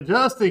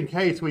Just in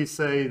case we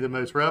say the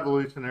most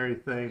revolutionary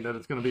thing that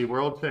it's going to be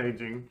world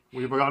changing,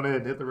 we've gone ahead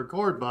and hit the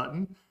record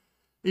button,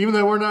 even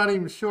though we're not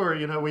even sure.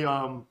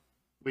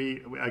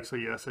 We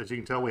actually, yes, as you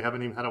can tell, we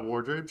haven't even had a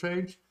wardrobe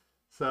change.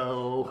 I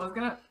So was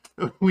gonna,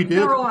 we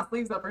did. roll my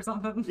sleeves up or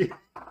something.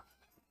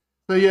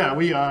 So yeah,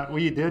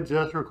 we did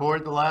just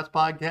record the last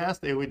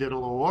podcast and we did a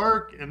little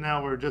work, and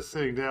now we're just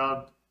sitting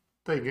down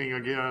thinking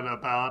again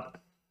about.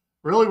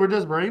 Really, we're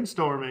just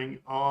brainstorming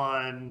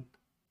on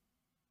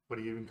what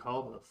do you even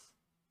call this?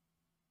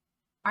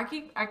 I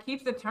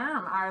keep the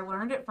term. I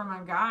learned it from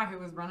a guy who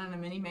was running a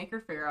mini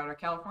maker fair out of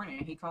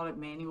California. He called it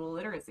manual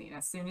literacy. And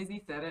as soon as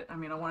he said it, I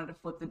mean, I wanted to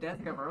flip the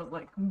desk over. I was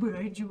like,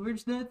 "By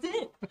George, that's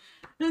it.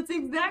 That's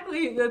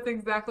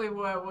exactly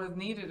what was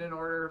needed in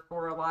order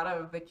for a lot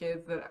of the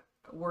kids that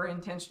were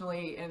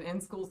intentionally in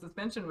school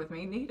suspension with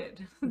me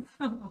needed."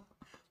 Well,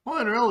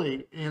 and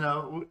really,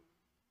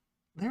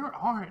 there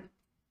aren't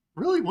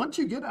really, once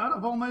you get out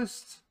of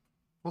almost,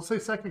 we'll say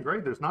second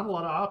grade, there's not a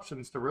lot of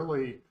options to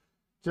really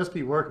just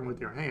be working with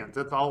your hands.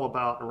 It's all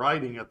about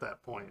writing at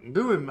that point and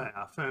doing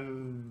math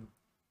and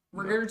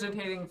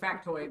Regurgitating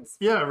factoids.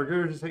 yeah,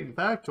 regurgitating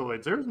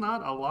factoids. There's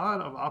not a lot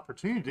of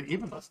opportunity to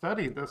even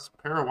study this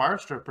pair of wire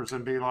strippers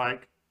and be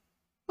like,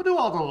 what do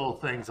all the little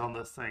things on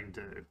this thing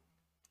do?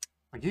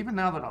 Like, even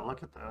now that I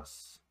look at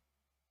this,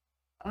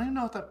 I don't even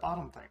know what that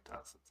bottom thing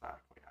does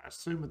exactly. I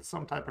assume it's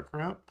some type of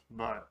crimp,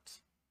 but it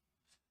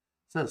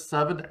says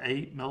 7 to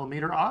 8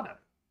 millimeter auto.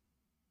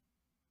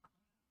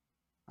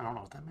 I don't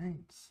know what that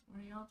means.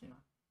 What are y'all doing?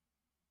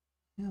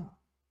 Yeah.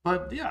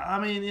 But yeah, I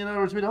mean, in other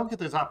words, we don't get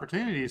those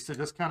opportunities to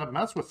just kind of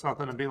mess with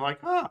something and be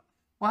like, well,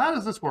 how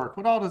does this work?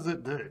 What all does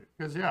it do?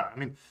 Because yeah, I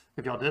mean,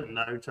 if y'all didn't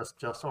know,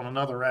 just on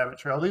another rabbit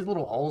trail, these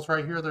little holes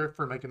right here, they're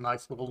for making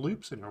nice little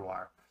loops in your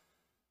wire.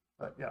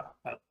 But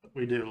yeah,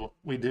 we do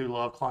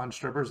love Klein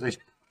strippers. They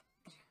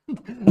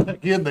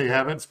again, they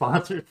haven't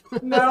sponsored.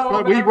 No,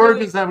 but we were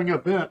just having a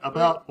vent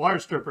about wire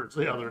strippers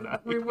the other night.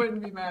 We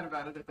wouldn't be mad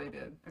about it if they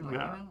did. They're like,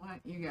 Yeah. you know what,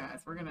 you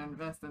guys, we're gonna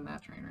invest in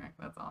that train wreck.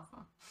 That's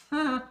awesome.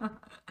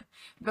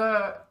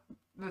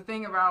 the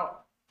thing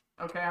about,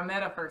 okay, I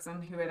met a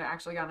person who had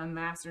actually gotten a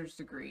master's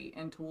degree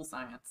in tool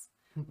science,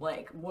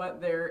 like what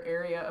their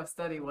area of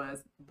study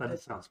was. That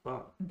sounds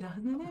fun.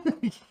 Doesn't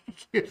it?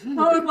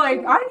 I was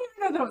like, I didn't even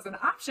know that was an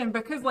option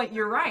because, like,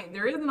 you're right.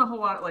 There isn't a whole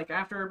lot, like,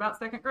 after about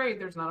second grade,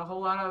 there's not a whole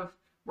lot of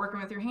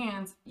working with your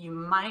hands. You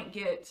might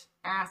get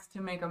asked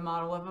to make a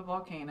model of a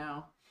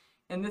volcano.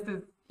 And this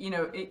is,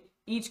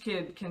 each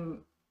kid can,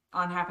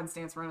 on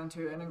happenstance, run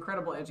into an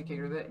incredible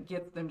educator that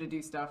gets them to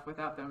do stuff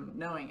without them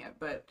knowing it.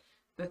 But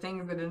the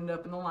things that ended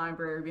up in the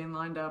library being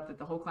lined up that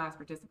the whole class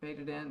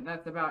participated in,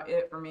 that's about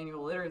it for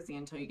manual literacy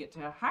until you get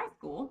to high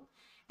school.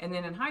 And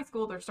then in high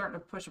school, they're starting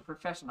to push a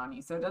profession on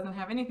you. So it doesn't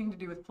have anything to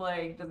do with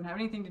play. It doesn't have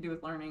anything to do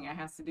with learning. It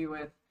has to do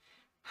with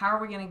how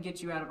are we going to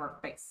get you out of our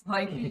face?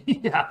 Like,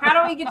 yeah.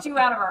 How do we get you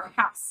out of our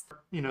house?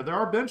 There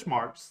are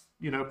benchmarks,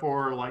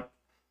 for like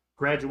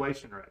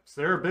graduation rates.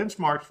 There are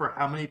benchmarks for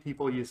how many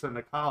people you send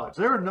to college.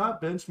 There are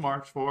not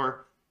benchmarks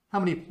for how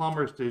many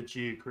plumbers did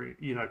you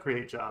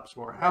create jobs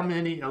for? How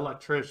many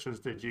electricians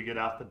did you get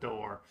out the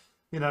door?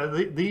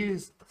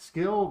 These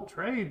skilled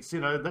trades,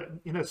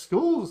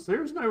 schools,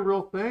 there's no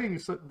real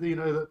things,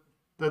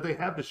 that they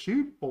have to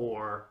shoot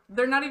for.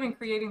 They're not even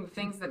creating the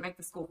things that make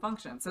the school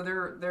function. So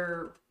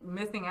they're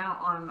missing out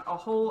on a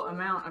whole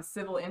amount of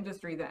civil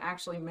industry that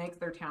actually makes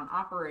their town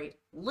operate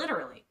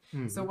literally.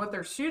 Mm-hmm. So what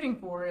they're shooting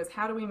for is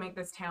how do we make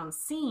this town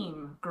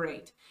seem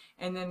great?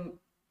 And then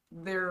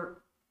they're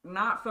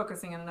not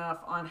focusing enough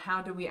on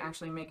how do we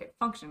actually make it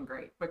function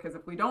great, because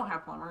if we don't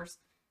have plumbers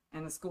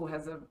and the school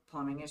has a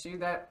plumbing issue,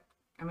 that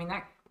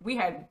we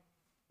had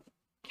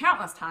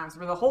countless times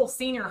where the whole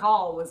senior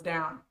hall was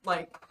down,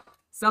 like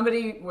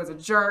somebody was a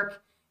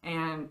jerk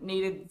and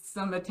needed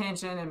some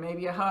attention and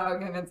maybe a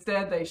hug, and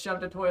instead they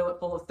shoved a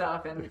toilet full of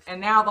stuff, and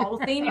now the whole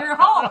senior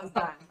hall is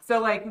done. So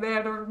like they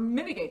had to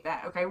mitigate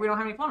that. Okay, we don't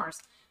have any plumbers.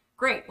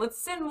 Great, let's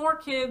send more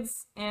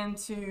kids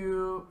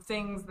into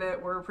things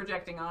that we're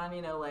projecting on,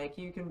 like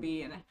you can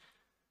be an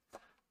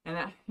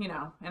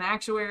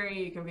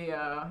actuary, you can be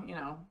a,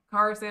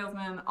 car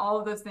salesman, all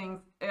of those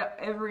things.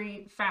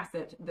 Every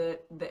facet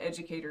that the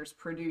educators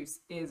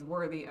produce is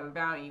worthy of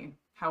value.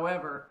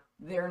 However,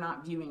 they're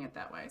not viewing it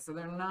that way. So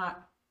they're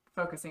not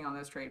focusing on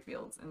those trade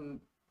fields.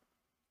 And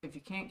if you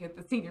can't get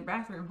the senior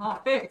bathroom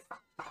hall fixed,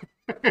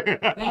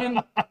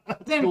 then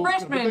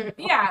freshmen,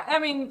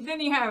 then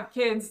you have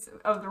kids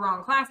of the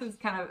wrong classes,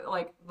 kind of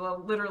like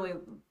literally,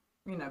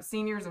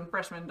 seniors and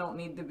freshmen don't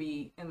need to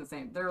be in the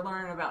same. They're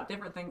learning about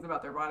different things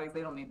about their bodies.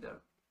 They don't need to,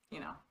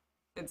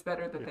 it's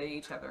better that they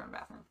each have their own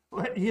bathroom.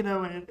 Well,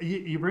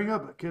 you bring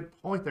up a good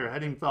point there. I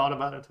hadn't even thought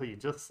about it until you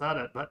just said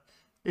it. But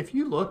if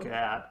you look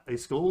at a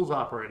school's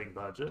operating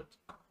budget,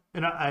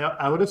 and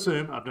I would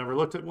assume, I've never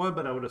looked at one,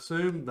 but I would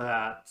assume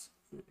that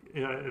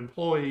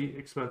employee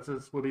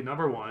expenses would be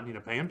number one,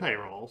 paying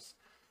payrolls.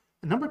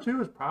 And number two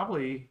is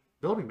probably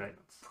building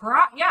maintenance.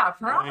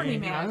 Property you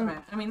know,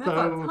 management. I mean, that's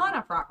so- a ton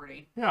of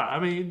property. Yeah, I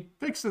mean,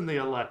 fixing the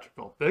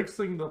electrical,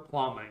 fixing the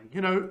plumbing,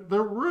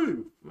 the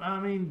roof. I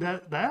mean,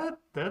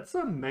 that's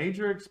some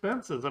major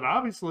expenses, and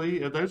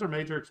obviously, if those are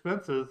major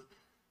expenses,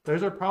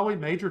 those are probably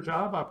major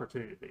job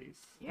opportunities.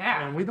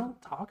 Yeah. And we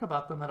don't talk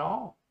about them at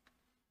all.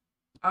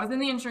 I was in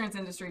the insurance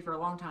industry for a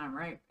long time,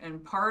 right?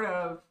 And part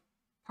of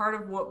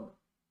what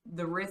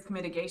the risk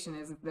mitigation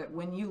is that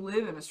when you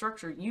live in a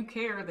structure, you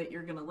care that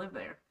you're going to live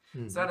there.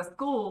 So at a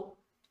school,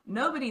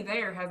 nobody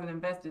there has an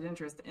invested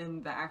interest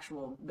in the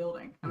actual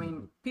building. I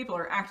mean, people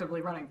are actively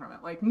running from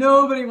it. Like,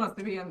 nobody wants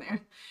to be in there.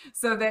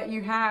 So that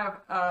you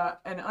have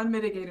an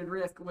unmitigated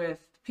risk with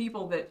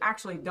people that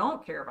actually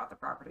don't care about the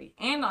property.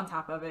 And on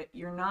top of it,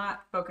 you're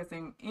not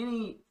focusing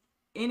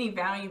any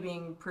value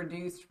being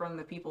produced from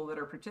the people that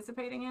are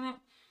participating in it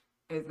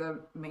is a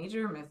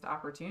major missed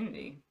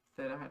opportunity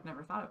that I had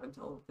never thought of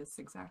until this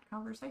exact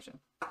conversation.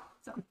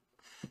 So,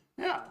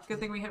 Yeah. good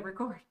thing we hit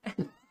record.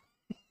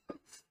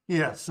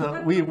 Yeah,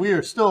 so we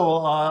are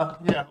still,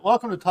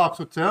 welcome to Talks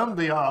with Tim,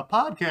 the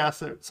podcast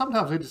that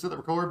sometimes we just hit the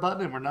record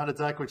button and we're not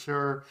exactly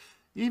sure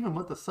even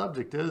what the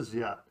subject is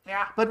yet.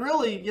 Yeah. But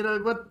really,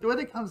 what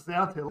it comes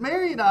down to,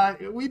 Mary and I,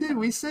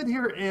 we sit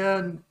here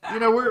and,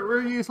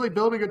 we're usually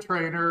building a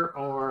trainer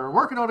or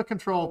working on a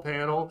control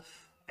panel,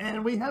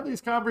 and we have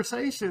these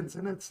conversations,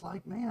 and it's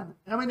like, man,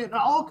 I mean, it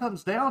all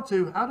comes down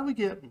to how do we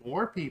get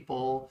more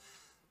people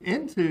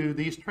into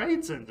these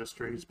trades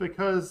industries?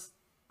 Because,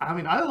 I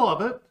mean, I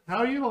love it. How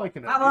are you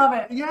liking it? I love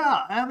it.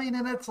 Yeah, I mean,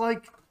 and it's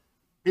like,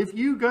 if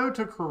you go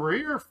to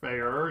career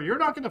fair, you're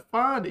not going to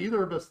find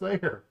either of us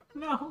there.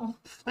 No.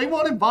 They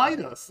won't invite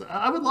us.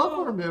 I would love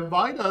for them to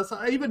invite us.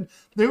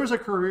 There was a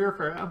career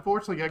fair,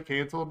 unfortunately got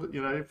canceled,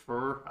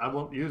 for, I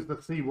won't use the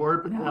C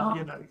word, but No.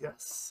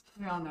 yes.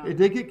 We all know. It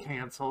did get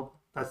canceled.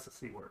 That's the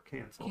C word,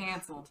 canceled.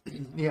 Canceled.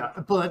 Yeah,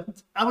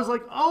 but I was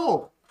like,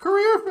 oh,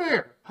 career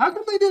fair. How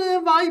come they didn't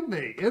invite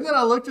me? And then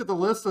I looked at the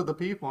list of the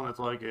people, and it's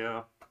like,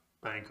 yeah,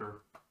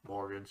 banker,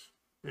 mortgage,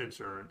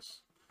 insurance,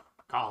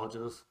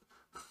 colleges.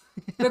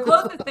 The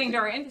closest thing to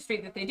our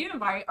industry that they do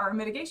invite are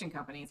mitigation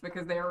companies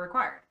because they are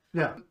required.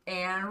 Yeah.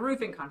 And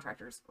roofing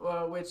contractors,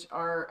 which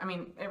are, I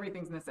mean,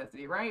 everything's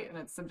necessity, right? And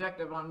it's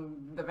subjective on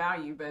the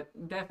value, but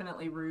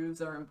definitely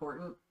roofs are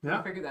important. Yeah.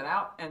 We figured that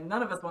out. And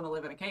none of us want to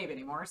live in a cave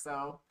anymore,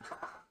 so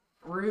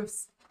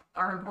roofs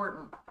are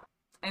important.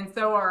 And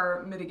so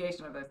are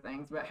mitigation of those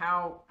things. But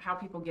how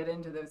people get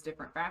into those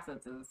different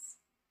facets is,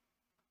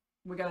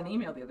 we got an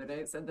email the other day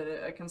that said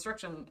that a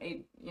construction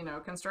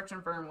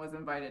firm was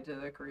invited to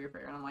the career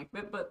fair. And I'm like,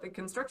 but the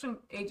construction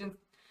agents,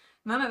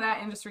 none of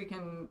that industry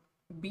can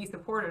be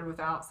supported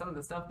without some of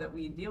the stuff that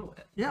we deal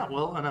with. Yeah,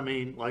 well, and I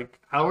mean, like,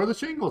 how are the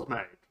shingles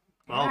made?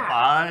 Well, Yeah.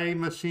 by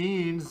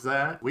machines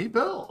that we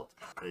build.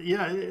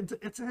 Yeah,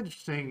 it's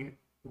interesting.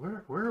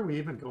 Where are we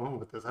even going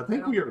with this? I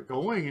think we are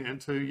going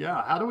into,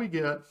 how do we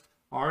get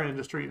our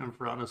industry in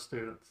front of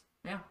students?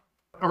 Yeah.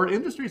 Or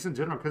industries in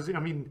general, because, I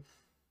mean,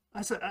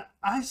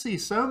 I see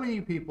so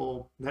many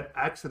people that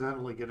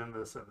accidentally get into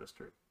this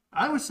industry.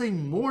 I would say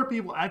more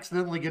people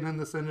accidentally get in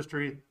this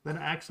industry than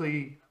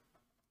actually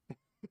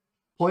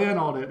plan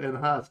on it in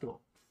high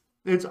school.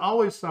 It's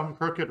always some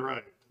crooked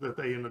road that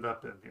they ended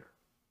up in here.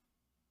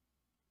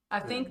 I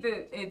think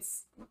that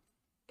it's,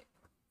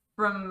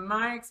 from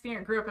my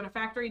experience, grew up in a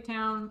factory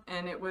town,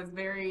 and it was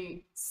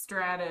very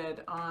strated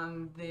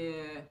on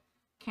the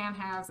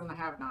can-haves and the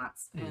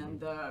have-nots, and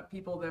the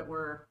people that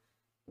were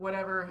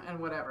whatever and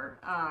whatever.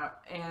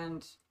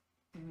 And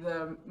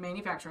the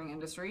manufacturing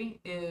industry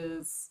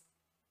is,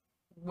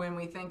 when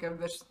we think of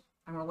this,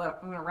 I'm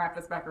gonna wrap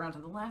this back around to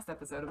the last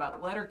episode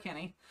about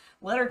Letterkenny.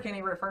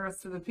 Letterkenny refers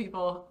to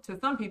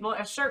some people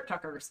as shirt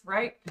tuckers,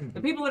 right?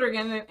 The people that are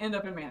going to end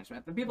up in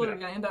management, the people that are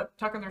going to end up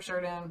tucking their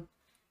shirt in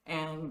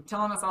and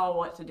telling us all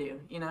what to do,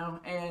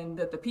 and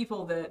that the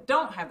people that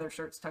don't have their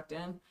shirts tucked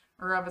in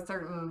are of a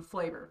certain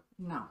flavor.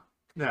 No,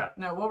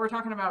 what we're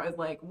talking about is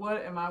like,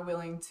 what am I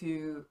willing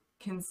to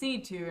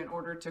concede to in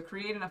order to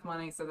create enough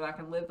money so that I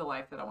can live the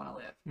life that I want to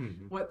live?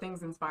 What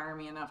things inspire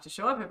me enough to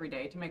show up every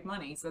day to make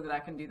money so that I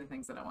can do the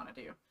things that I want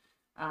to do?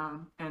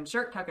 And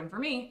shirt tucking for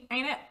me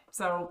ain't it.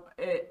 So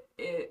it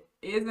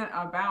isn't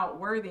about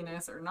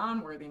worthiness or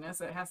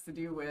non-worthiness. It has to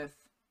do with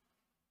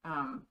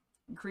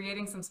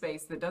creating some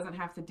space that doesn't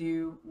have to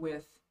do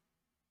with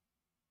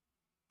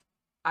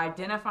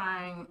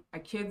identifying a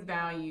kid's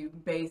value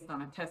based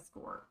on a test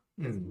score.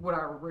 Is what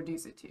I would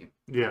reduce it to.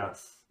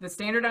 Yes. The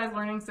standardized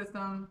learning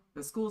system,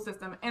 the school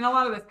system, and a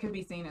lot of this could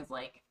be seen as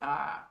like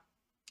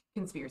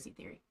conspiracy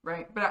theory,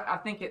 right? But I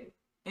think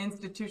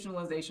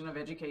institutionalization of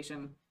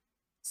education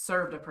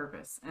served a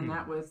purpose, and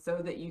that was so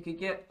that you could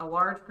get a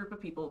large group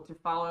of people to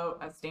follow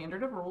a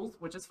standard of rules,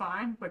 which is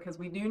fine, because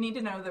we do need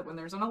to know that when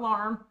there's an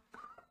alarm,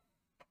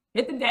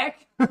 hit the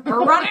deck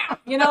or run out.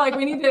 Like,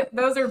 we need to,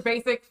 those are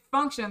basic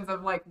functions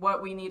of like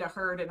what we need a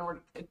herd in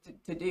order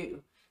to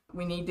do.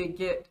 We need to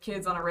get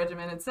kids on a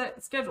regimented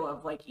schedule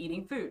of like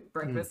eating food,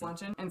 breakfast,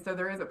 luncheon. And so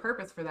there is a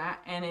purpose for that.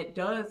 And it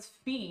does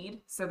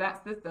feed. So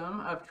that system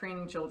of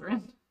training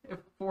children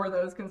for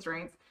those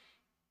constraints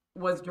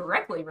was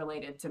directly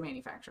related to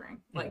manufacturing.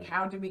 Like,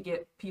 how do we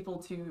get people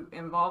to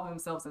involve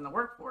themselves in the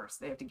workforce?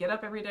 They have to get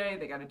up every day,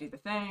 they got to do the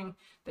thing,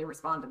 they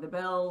respond to the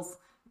bells,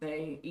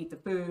 they eat the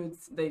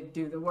foods, they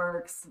do the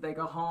works, they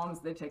go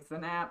homes, they take the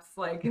naps,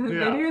 like they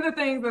do the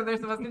things that they're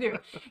supposed to do.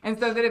 And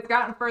so that it's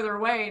gotten further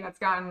away, and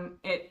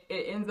it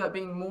ends up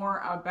being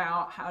more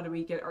about how do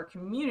we get our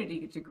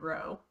community to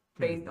grow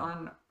based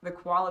on the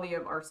quality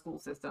of our school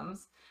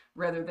systems,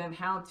 rather than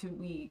how do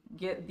we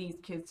get these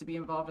kids to be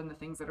involved in the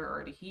things that are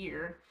already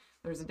here.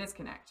 There's a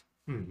disconnect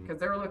because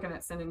they're looking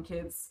at sending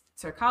kids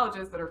to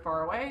colleges that are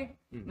far away.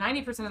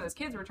 90% of those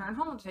kids return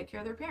home to take care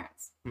of their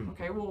parents.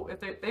 Okay, well, if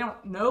they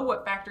don't know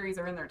what factories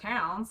are in their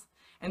towns,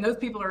 and those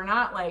people are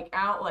not like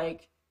out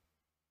like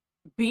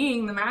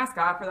being the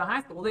mascot for the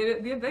high school,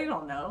 they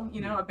don't know.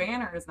 You know, a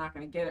banner is not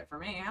going to get it for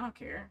me. I don't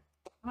care.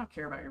 I don't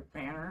care about your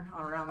banner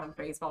around the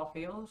baseball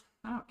field.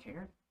 I don't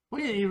care.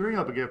 Well, yeah, you bring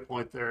up a good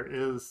point there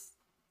is,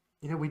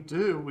 you know, I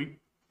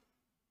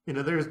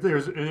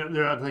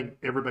think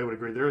everybody would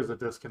agree there is a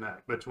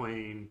disconnect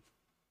between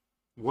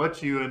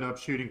what you end up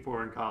shooting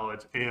for in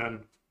college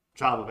and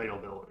job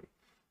availability.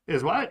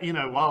 Is why, you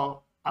know,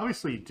 while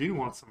obviously you do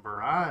want some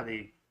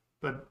variety,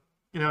 but,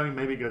 you know,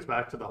 maybe it goes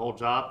back to the whole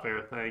job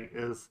fair thing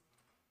is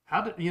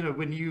how do, you know,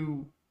 when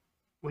you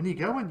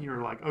go and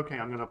you're like, okay,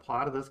 I'm going to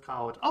apply to this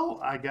college. Oh,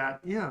 I got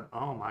in.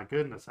 Oh my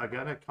goodness, I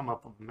got to come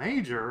up with a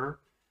major.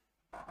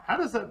 How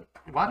does that,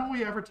 why don't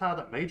we ever tie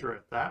that major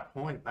at that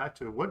point back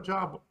to what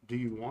job do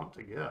you want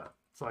to get?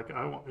 It's like,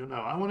 I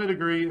want a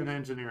degree in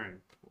engineering.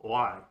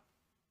 Why?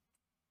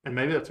 And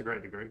maybe that's a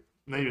great degree.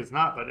 Maybe it's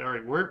not, but all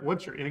right,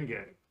 what's your end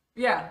game?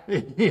 Yeah.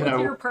 What's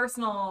your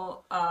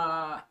personal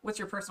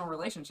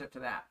relationship to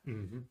that?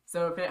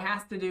 So if it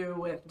has to do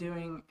with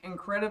doing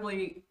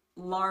incredibly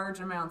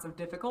large amounts of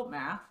difficult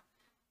math,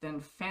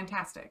 then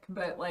fantastic.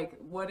 But like,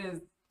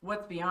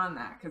 what's beyond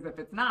that? Because if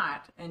it's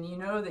not, and you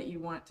know that you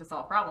want to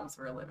solve problems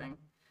for a living,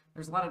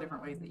 there's a lot of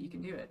different ways that you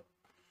can do it.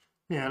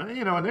 Yeah, and,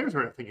 you know, and there's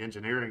where I think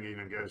engineering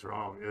even goes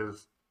wrong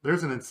is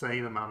there's an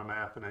insane amount of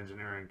math in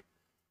engineering.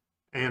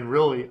 And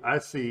really, I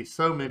see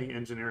so many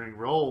engineering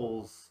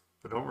roles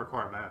that don't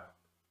require math.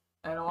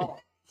 At all.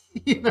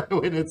 You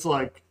know, and it's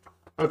like,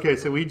 okay,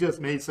 so we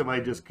just made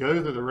somebody just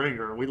go through the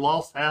ringer. We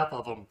lost half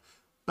of them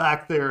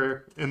back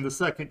there in the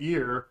second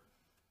year.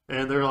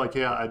 And they're like,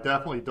 yeah, I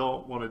definitely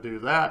don't want to do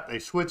that. They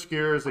switch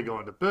gears. They go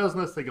into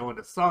business. They go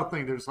into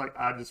something. They're just like,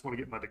 I just want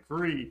to get my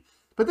degree.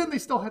 But then they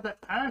still had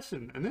that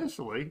passion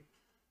initially.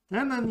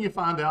 And then you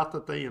find out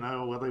that they, you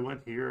know, well, they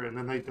went here and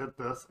then they did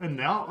this. And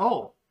now,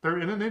 oh, they're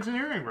in an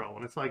engineering role.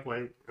 And it's like,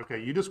 wait, okay,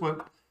 you just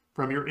went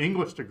from your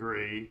English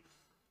degree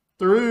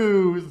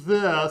through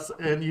this.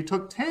 And you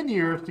took 10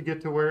 years to get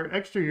to where,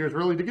 extra years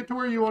really, to get to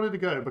where you wanted to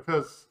go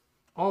because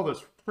all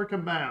this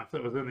freaking math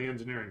that was in the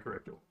engineering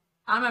curriculum.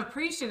 I'm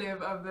appreciative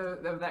of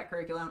that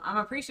curriculum. I'm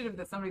appreciative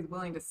that somebody's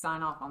willing to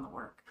sign off on the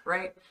work,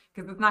 right?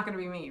 Because it's not going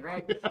to be me,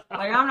 right?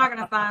 Like, I'm not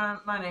going to sign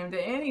my name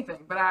to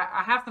anything, but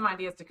I have some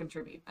ideas to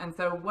contribute. And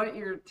so what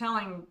you're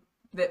telling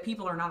that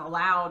people are not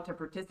allowed to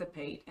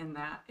participate in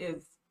that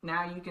is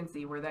now you can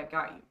see where that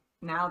got you.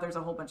 Now there's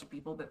a whole bunch of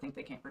people that think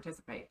they can't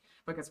participate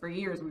because for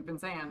years we've been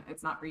saying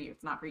it's not for you,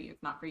 it's not for you,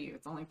 it's not for you.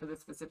 It's only for this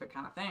specific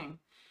kind of thing.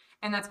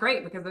 And that's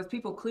great because those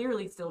people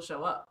clearly still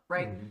show up,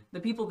 right? The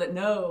people that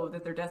know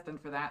that they're destined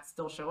for that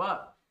still show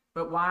up.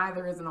 But why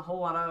there isn't a whole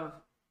lot of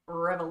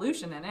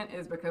revolution in it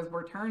is because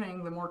we're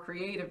turning the more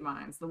creative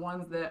minds, the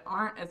ones that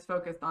aren't as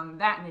focused on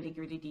that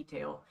nitty-gritty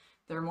detail,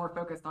 they're more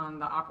focused on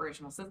the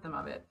operational system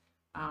of it.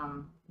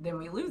 Then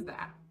we lose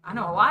that. I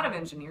know a lot of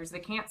engineers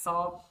that can't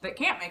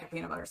make a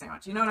peanut butter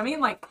sandwich. You know what I mean?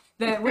 Like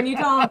that when you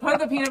tell them put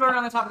the peanut butter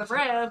on the top of the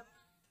bread.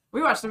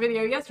 We watched a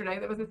video yesterday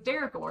that was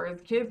hysterical where his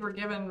kids were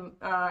given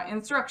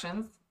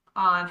instructions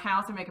on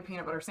how to make a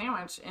peanut butter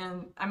sandwich.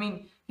 And I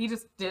mean, he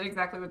just did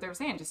exactly what they were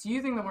saying, just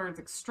using the words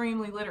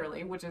extremely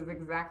literally, which is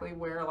exactly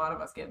where a lot of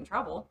us get in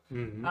trouble.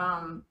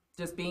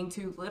 Just being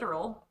too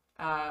literal.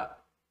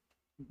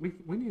 We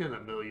need an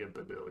Amelia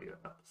Bedelia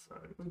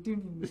episode. We do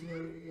need to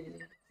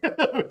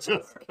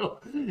just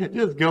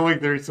going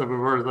through some of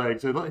her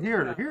things. And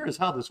here is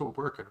how this will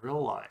work in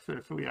real life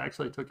if we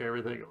actually took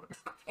everything away.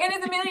 And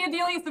is Amelia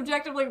Delia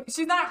subjectively,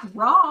 she's not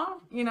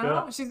wrong, you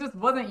know, she just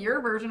wasn't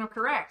your version of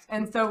correct.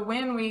 And so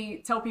when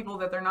we tell people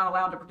that they're not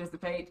allowed to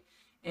participate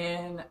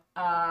in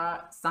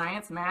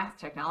science, math,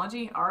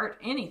 technology, art,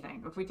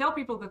 anything, if we tell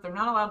people that they're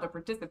not allowed to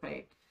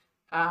participate,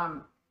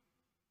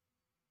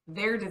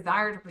 their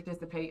desire to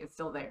participate is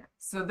still there.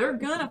 So they're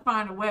going to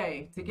find a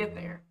way to get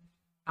there.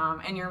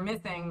 And you're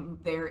missing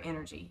their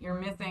energy. You're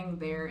missing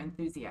their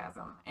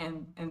enthusiasm.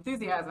 And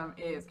enthusiasm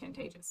is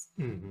contagious.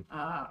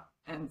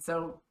 And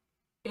so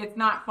it's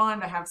not fun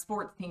to have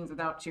sports teams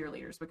without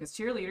cheerleaders because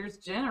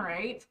cheerleaders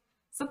generate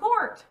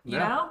support, you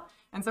know?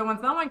 And so when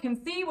someone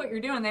can see what you're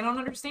doing, they don't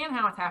understand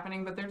how it's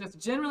happening, but they're just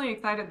generally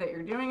excited that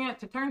you're doing it.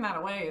 To turn that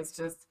away is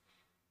just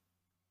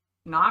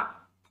not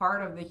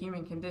part of the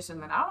human condition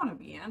that I want to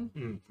be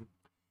in.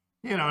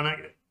 You know, and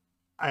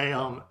I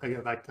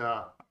go back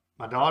to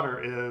my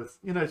daughter is,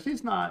 you know,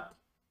 she's not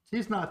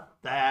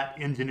that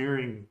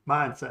engineering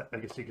mindset, I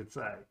guess you could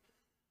say.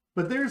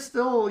 But there's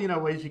still,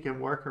 ways you can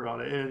work around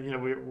it.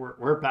 And,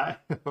 we're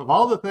back. Of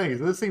all the things,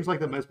 this seems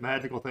like the most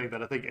magical thing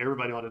that I think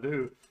everybody ought to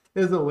do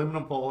is the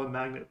aluminum foil and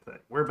magnet thing.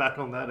 We're back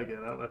on that again.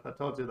 I don't know if I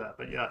told you that,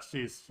 but yeah,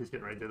 she's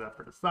getting ready to do that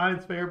for the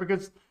science fair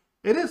because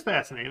it is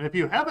fascinating. And if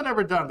you haven't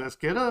ever done this,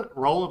 get a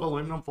roll of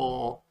aluminum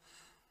foil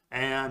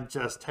and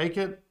just take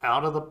it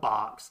out of the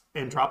box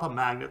and drop a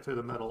magnet through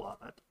the middle of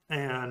it,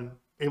 and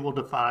it will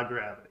defy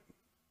gravity.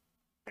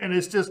 And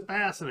it's just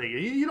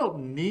fascinating. You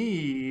don't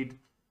need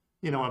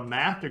a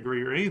math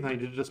degree or anything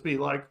to just be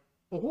like,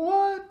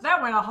 what?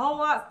 That went a whole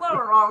lot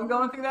slower while I'm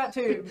going through that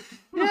too.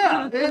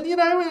 Yeah,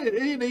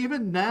 and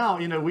even now,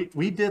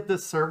 we did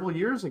this several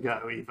years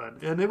ago even,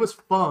 and it was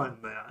fun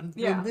then.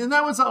 Yeah. And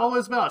that was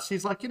always about.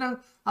 She's like, I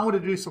want to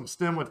do some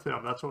STEM with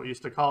Tim. That's what we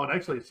used to call it.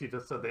 Actually, she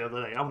just said the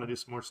other day, I want to do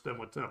some more STEM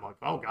with Tim. I'm like,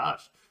 oh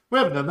gosh, we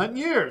haven't done that in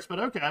years, but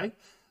okay.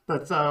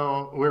 But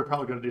so we're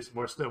probably going to do some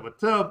more STEM with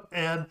Tim.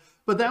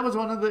 But that was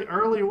one of the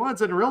early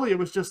ones, and really it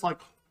was just like,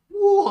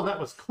 whoa, that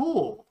was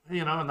cool,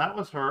 and that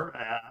was her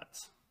at,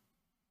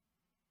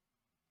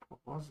 what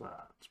was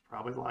that? It's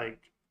probably like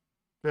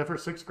 5th or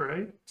 6th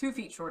grade. 2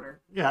 feet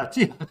shorter. Yeah,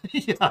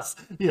 yes,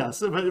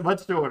 but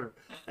much shorter.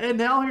 And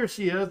now here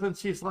she is, and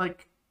she's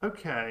like,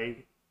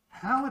 okay,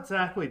 how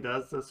exactly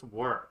does this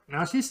work?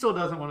 Now she still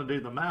doesn't want to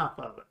do the math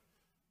of it,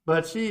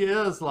 but she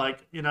is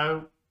like,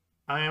 I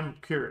am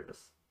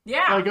curious.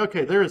 Yeah. Like,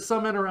 okay, there is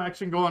some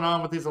interaction going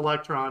on with these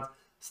electrons.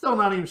 Still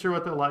not even sure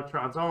what the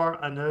electrons are.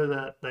 I know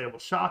that they will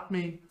shock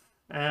me.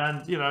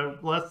 And,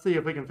 let's see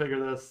if we can figure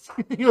this.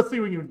 Let's see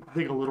if we can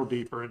dig a little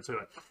deeper into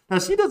it. Now,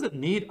 she doesn't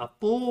need a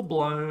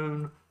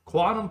full-blown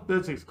quantum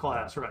physics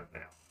class right now.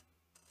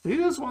 She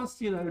just wants,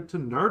 to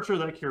nurture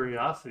that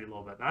curiosity a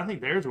little bit. And I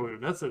think there's where we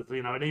miss it,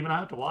 and even I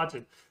have to watch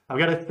it. I've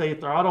got to stay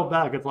throttled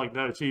back. It's like,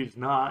 no, she's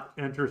not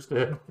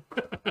interested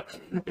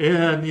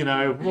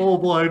in,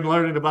 full-blown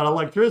learning about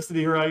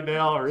electricity right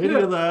now or any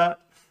of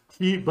that.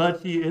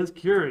 But she is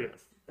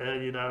curious.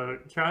 And,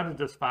 trying to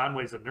just find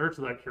ways to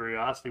nurture that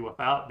curiosity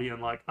without being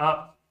like,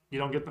 oh, you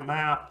don't get the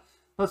math.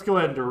 Let's go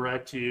ahead and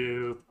direct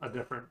you a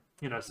different,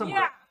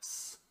 somewhere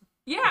else.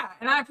 Yeah,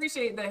 and I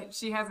appreciate that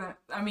she hasn't,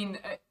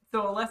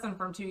 so a lesson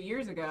from 2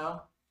 years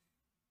ago,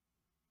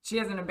 she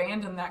hasn't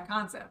abandoned that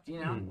concept,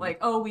 like,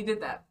 oh, we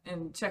did that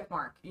and check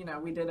mark,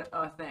 we did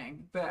a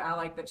thing. But I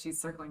like that she's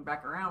circling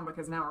back around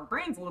because now her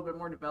brain's a little bit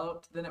more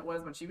developed than it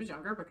was when she was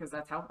younger because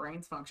that's how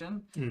brains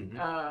function.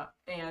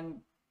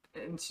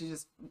 And she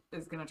just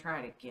is going to try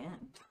it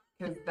again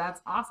because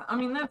that's awesome.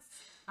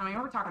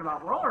 We're talking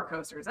about roller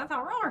coasters. That's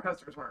how roller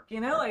coasters work,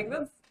 there's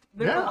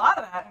a lot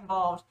of that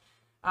involved.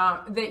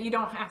 That you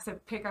don't have to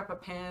pick up a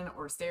pen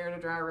or stare at a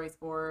dry erase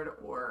board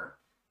or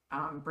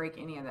break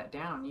any of that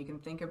down. You can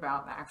think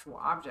about the actual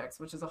objects,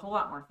 which is a whole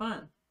lot more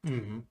fun.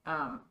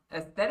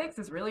 Aesthetics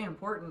is really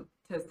important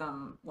to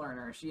some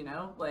learners,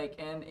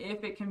 and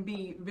if it can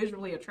be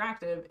visually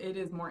attractive, it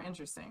is more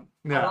interesting.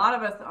 Yeah. A lot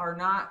of us are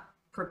not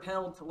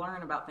propelled to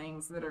learn about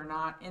things that are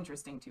not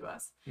interesting to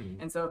us.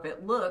 And so if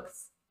it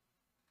looks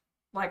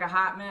like a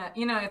hot mess,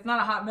 it's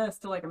not a hot mess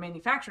to like a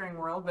manufacturing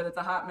world, but it's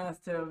a hot mess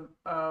to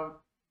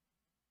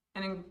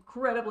an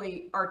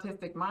incredibly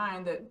artistic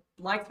mind that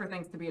likes for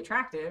things to be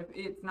attractive,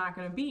 it's not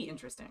going to be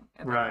interesting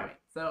at that point.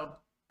 So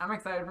I'm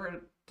excited for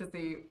her to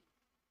see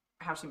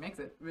how she makes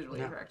it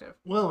visually attractive.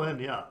 Well,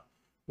 and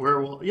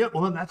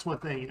and that's one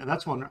thing, and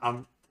that's one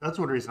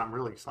reason I'm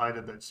really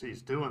excited that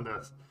she's doing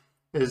this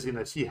is,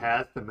 she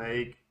has to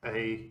make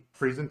a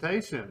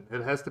presentation.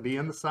 It has to be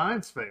in the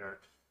science fair.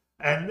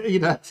 And,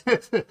 on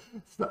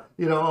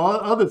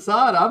the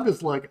side, I'm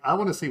just like, I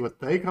want to see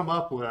what they come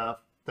up with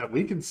that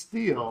we can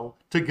steal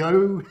to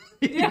go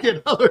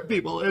get other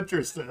people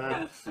interested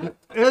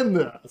in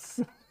this.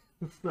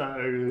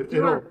 So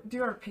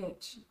do our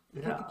pitch.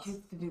 Yeah. Get the kids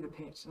to do the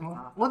pitch.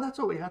 Well, that's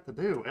what we have to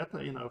do. We have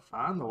to,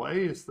 find the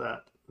ways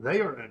that they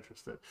are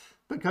interested.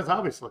 Because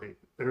obviously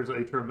there's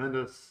a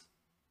tremendous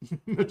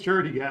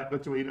maturity gap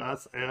between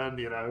us and,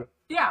 a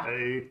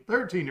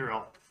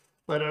 13-year-old.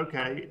 But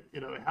okay,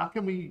 how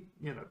can we,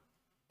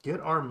 get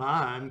our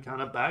mind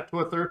kind of back to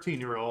a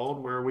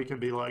 13-year-old where we can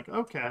be like,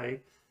 okay,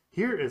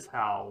 here is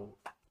how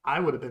I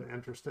would have been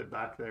interested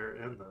back there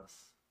in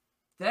this.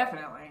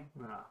 Definitely.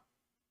 Yeah.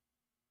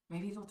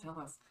 Maybe they'll tell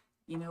us,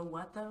 you know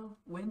what though?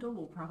 Wendell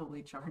will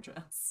probably charge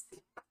us.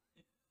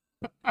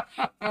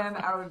 And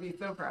I would be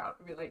so proud.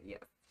 I'd be like, yes,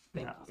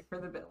 thank you for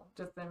the bill.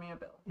 Just send me a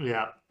bill.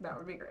 Yeah. That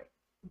would be great.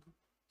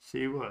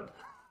 She would.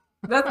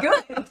 That's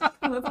good. That's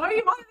what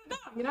you wanted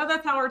to know.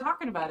 That's how we're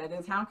talking about it,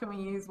 is how can we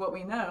use what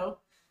we know.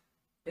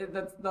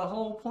 That's the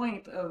whole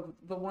point of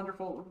the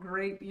wonderful,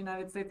 great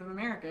United States of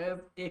America, is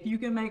if you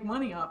can make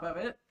money off of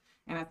it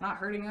and it's not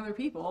hurting other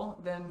people,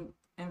 then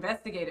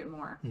investigate it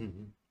more.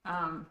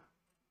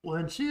 Well,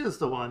 and she is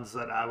the ones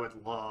that I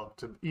would love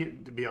to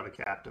be able to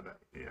captivate.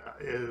 Yeah,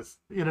 is,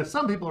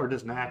 some people are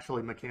just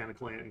naturally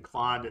mechanically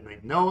inclined and they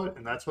know it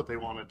and that's what they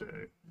want to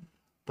do.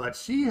 But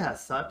she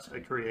has such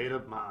a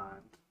creative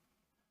mind.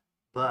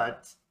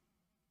 But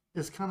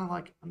it's kind of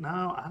like,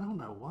 no, I don't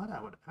know what I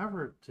would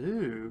ever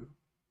do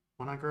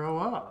when I grow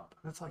up?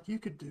 And it's like, you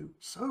could do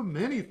so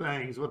many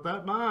things with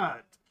that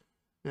mind.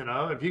 You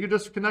know, if you could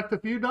just connect a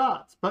few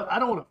dots. But I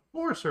don't want to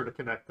force her to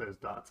connect those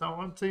dots. I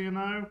want to, you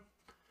know,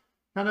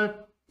 kind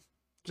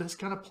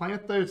of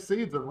plant those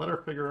seeds and let her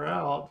figure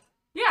out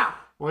Yeah.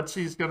 what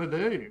she's going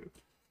to do.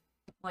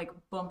 Like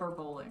bumper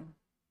bowling.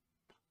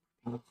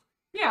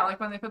 Yeah, like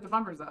when they put the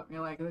bumpers up.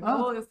 You're like, the Oh.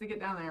 goal is to get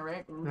down there,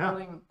 right? We're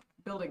Yeah.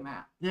 building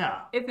that.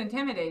 Yeah. It's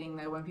intimidating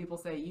though when people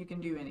say you can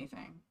do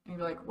anything. And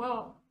you're like,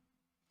 well,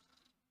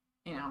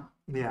 you know,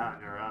 Yeah,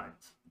 you're right.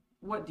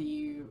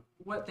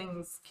 what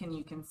things can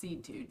you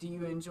concede to? Do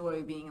you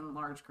enjoy being in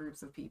large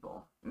groups of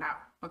people? No.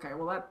 Okay,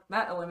 well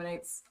that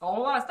eliminates a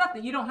whole lot of stuff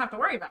that you don't have to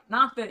worry about.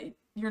 Not that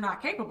you're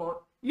not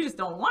capable, you just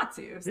don't want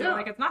to. So Yeah.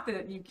 like it's not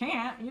that you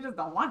can't, you just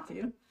don't want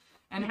to.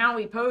 And how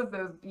we pose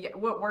those,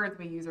 what words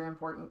we use are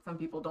important. Some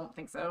people don't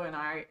think so, and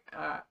I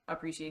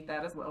appreciate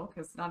that as well,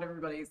 because not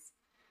everybody's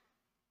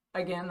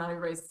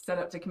set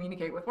up to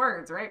communicate with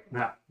words, right?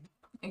 Yeah.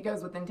 It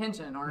goes with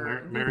intention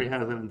or Mary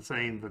has an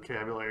insane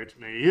vocabulary to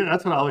me. Yeah,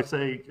 that's what I always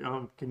say.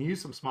 Can you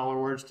use some smaller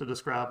words to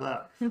describe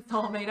that? It's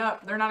all made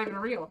up. They're not even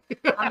real.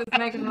 I'm just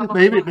making them up.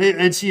 Maybe,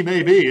 and she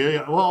may be.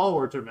 Yeah, well, all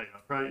words are made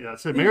up, right? Yeah.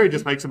 So Mary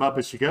just makes them up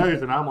as she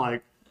goes, and I'm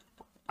like,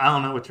 I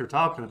don't know what you're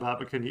talking about,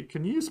 but can you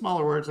use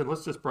smaller words and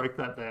let's just break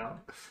that down?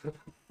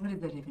 What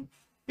is that even?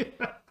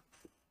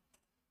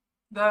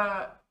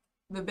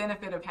 The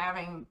benefit of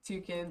having two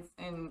kids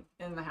in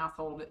the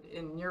household,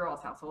 in your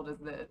all's household, is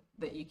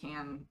that you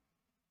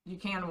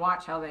can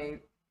watch how they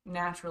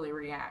naturally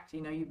react.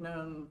 You know, you've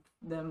known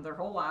them their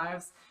whole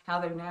lives, how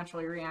they've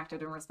naturally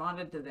reacted and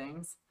responded to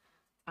things.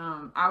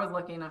 I was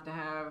lucky enough to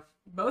have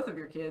both of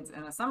your kids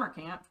in a summer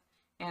camp,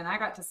 and I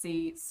got to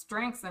see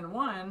strengths in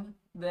one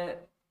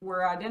that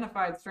were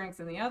identified strengths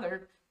in the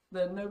other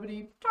that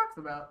nobody talks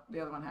about the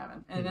other one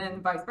having, and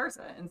then vice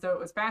versa. And so it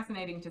was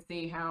fascinating to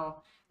see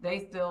how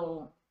they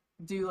still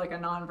do like a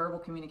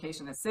nonverbal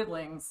communication as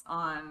siblings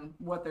on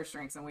what their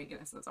strengths and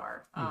weaknesses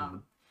are.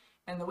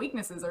 And the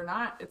weaknesses are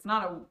not, it's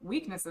not a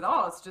weakness at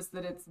all. It's just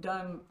that it's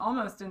done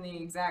almost in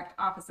the exact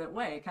opposite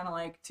way, kind of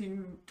like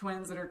two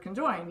twins that are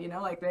conjoined, you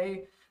know, like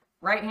they,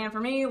 right hand for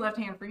me, left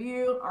hand for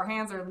you. Our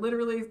hands are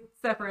literally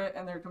separate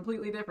and they're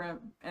completely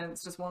different. And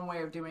it's just one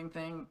way of doing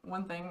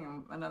one thing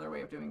and another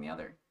way of doing the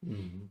other.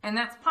 And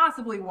that's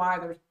possibly why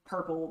there's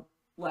purple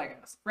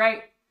Legos,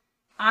 right?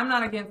 I'm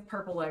not against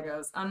purple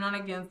Legos. I'm not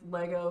against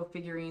Lego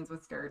figurines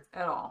with skirts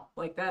at all.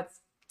 Like that's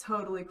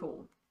totally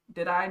cool.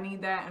 Did I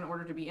need that in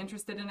order to be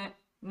interested in it?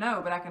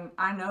 No, but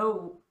I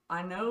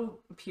know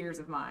peers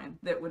of mine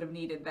that would have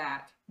needed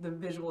that, the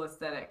visual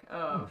aesthetic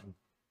of,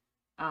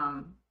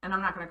 and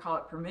I'm not going to call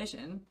it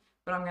permission,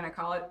 but I'm going to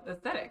call it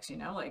aesthetics, you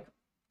know, like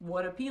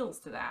what appeals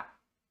to that?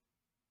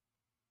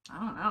 I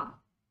don't know.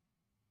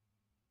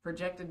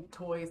 Projected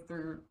toys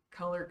through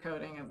color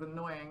coding is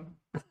annoying.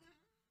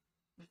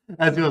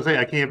 I was going to say,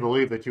 I can't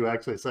believe that you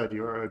actually said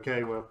you were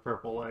okay with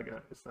purple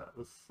Legos. That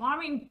was... Well, I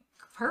mean,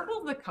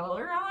 purple's the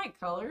color. I like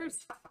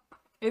colors.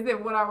 Is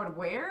it what I would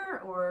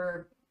wear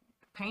or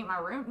paint my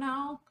room?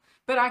 No.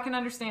 But I can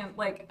understand,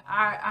 like,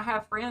 I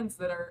have friends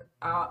that are,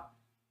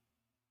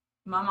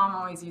 my mom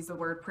always used the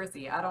word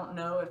prissy. I don't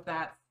know if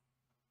that's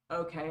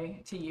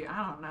okay to you.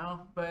 I don't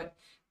know. But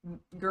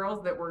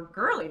girls that were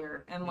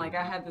girlier, and like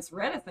I had this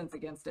reticence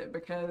against it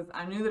because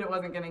I knew that it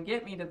wasn't going to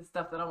get me to the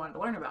stuff that I wanted to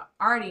learn about.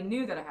 I already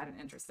knew that I had an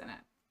interest in it,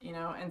 you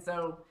know. And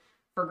so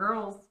for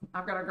girls,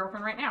 I've got a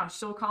girlfriend right now.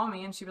 She'll call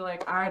me and she'll be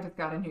like, I just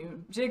got a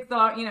new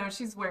jigsaw. You know,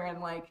 she's wearing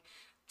like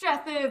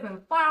dresses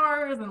and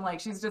flowers, and like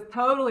she's just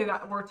totally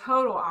we're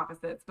total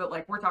opposites, but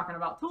like we're talking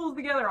about tools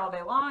together all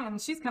day long, and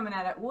she's coming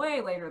at it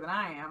way later than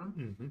I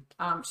am.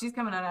 She's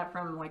coming at it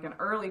from like an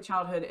early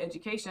childhood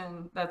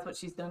education. That's what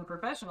she's done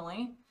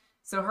professionally.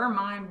 So her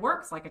mind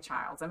works like a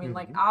child's. I mean,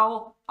 like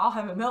I'll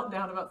have a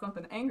meltdown about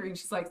something angry, and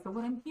she's like, so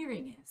what I'm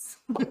hearing is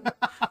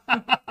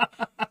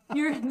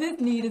this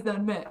need is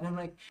unmet. And I'm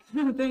like,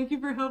 thank you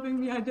for helping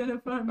me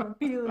identify my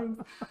feelings.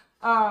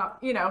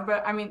 You know,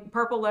 but I mean,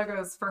 purple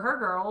Legos for her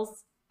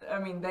girls, I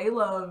mean, they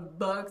love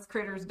bugs,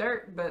 critters,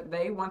 dirt, but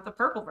they want the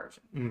purple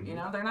version. You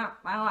know, they're not,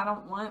 I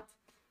don't want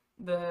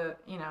the,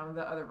 you know,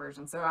 the other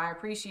version. So I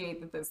appreciate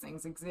that those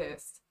things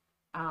exist.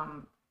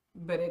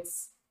 But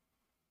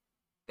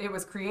it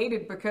was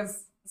created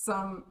because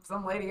some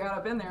lady got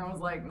up in there and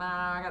was like,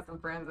 nah, I got some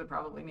friends that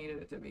probably needed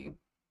it to be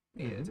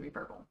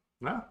purple.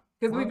 No.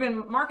 Because we've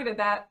been marketed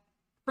that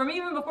from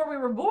even before we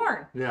were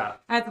born. Yeah.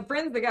 I had some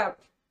friends that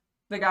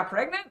got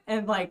pregnant,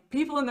 and like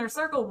people in their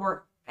circle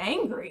were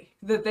angry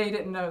that they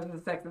didn't know the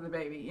sex of the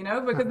baby, you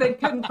know, because they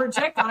couldn't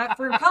project on it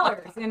through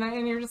colors.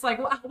 And you're just like,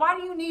 well, why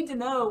do you need to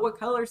know what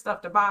color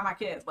stuff to buy my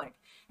kids? Like,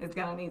 it's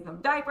gonna need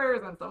some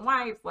diapers and some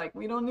wipes. Like,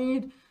 we don't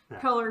need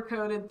color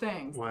coded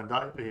things. Well,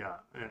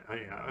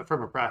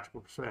 from a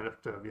practical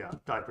perspective,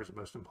 diapers are the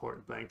most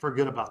important thing.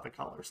 Forget about the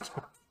color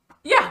stuff.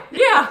 Yeah.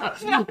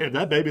 If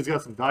that baby's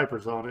got some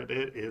diapers on it,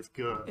 it is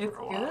good. It's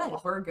good.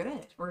 We're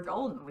good. We're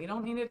golden. We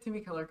don't need it to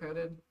be color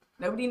coded.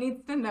 Nobody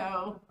needs to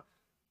know.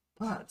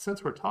 But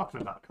since we're talking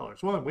about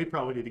colors, one, we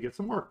probably need to get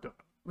some work done.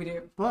 We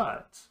do.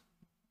 But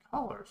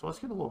color. So let's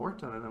get a little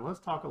work done, and then let's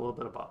talk a little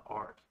bit about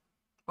art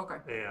Okay.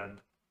 and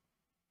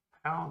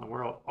how in the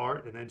world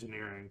art and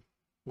engineering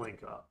link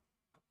up.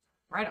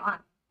 Right on.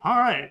 All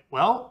right.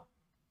 Well,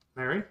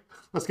 Mary,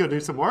 let's go do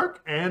some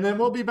work, and then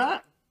we'll be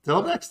back.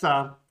 Till next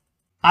time.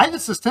 Hi,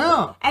 this is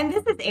Tim. And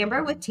this is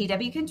Amber with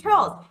TW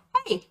Controls.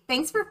 Hey,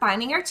 thanks for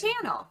finding our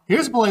channel.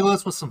 Here's a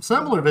playlist with some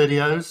similar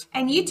videos.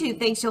 And YouTube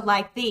thinks you'll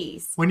like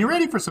these. When you're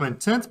ready for some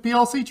intense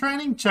PLC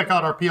training, check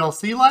out our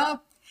PLC lab.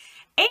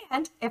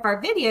 And if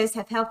our videos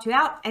have helped you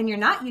out and you're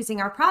not using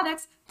our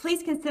products,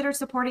 please consider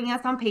supporting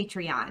us on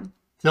Patreon.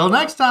 Till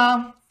next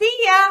time. See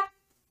ya!